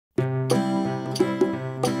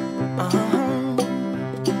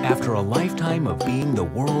After a lifetime of being the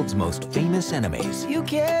world's most famous enemies, You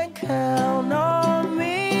can count on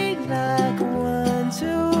me like 1,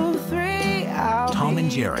 2, 3. Tom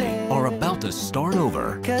and Jerry are about to start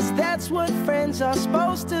over. 'Cause that's what friends are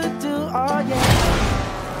supposed to do. Oh yeah.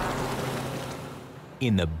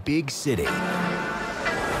 In the big city.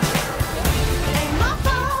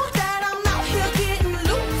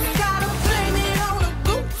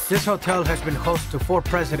 This hotel has been host to 4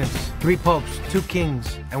 presidents, 3 popes, 2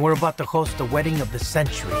 kings, and we're about to host the wedding of the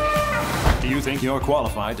century. Do you think you're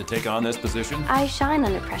qualified to take on this position? I shine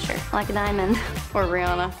under pressure, like a diamond. Or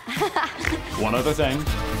Rihanna. One other thing.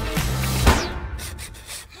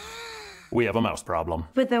 We have a mouse problem.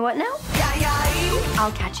 With the what now?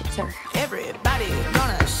 I'll catch it, sir. Everybody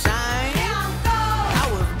gonna shine. I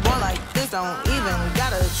was born like this, don't even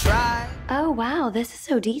gotta try. Oh, wow, this is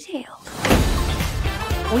so detailed.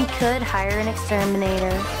 We could hire an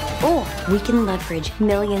exterminator, or we can leverage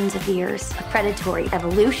millions of years of predatory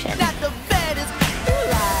evolution. Not the baddest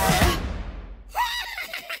lie.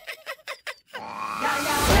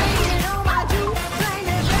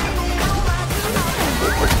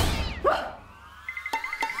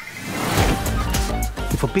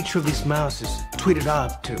 If a picture of this mouse is tweeted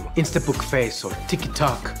out to Instabook Face or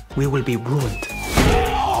TikTok, we will be ruined.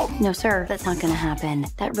 No, sir, that's not gonna happen.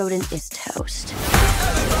 That rodent is toast.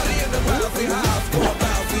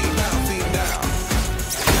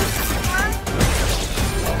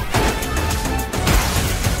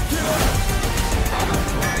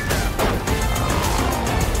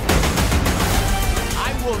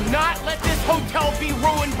 I will not let this hotel be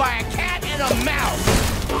ruined by a cat and a mouse!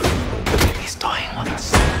 He's toying with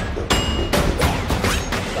us.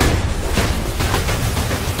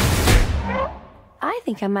 I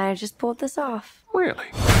think I might have just pulled this off. Really?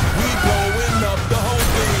 We blowing up the whole